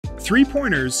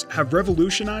Three-pointers have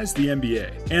revolutionized the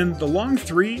NBA, and the long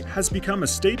three has become a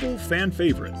staple fan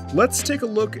favorite. Let's take a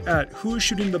look at who is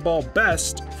shooting the ball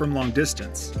best from long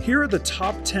distance. Here are the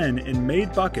top 10 in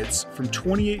made buckets from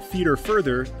 28 feet or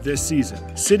further this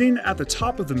season. Sitting at the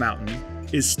top of the mountain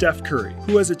is Steph Curry,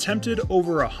 who has attempted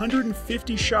over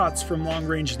 150 shots from long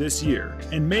range this year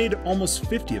and made almost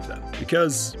 50 of them,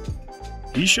 because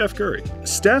he's Chef Curry.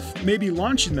 Steph may be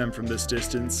launching them from this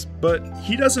distance, but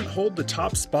he doesn't hold the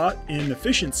top spot in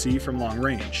efficiency from long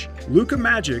range. Luka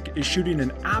Magic is shooting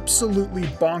an absolutely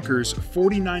bonkers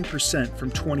 49%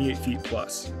 from 28 feet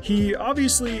plus. He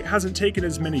obviously hasn't taken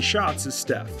as many shots as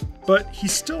Steph, but he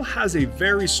still has a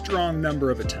very strong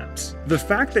number of attempts. The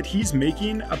fact that he's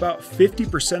making about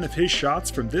 50% of his shots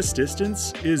from this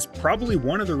distance is probably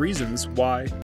one of the reasons why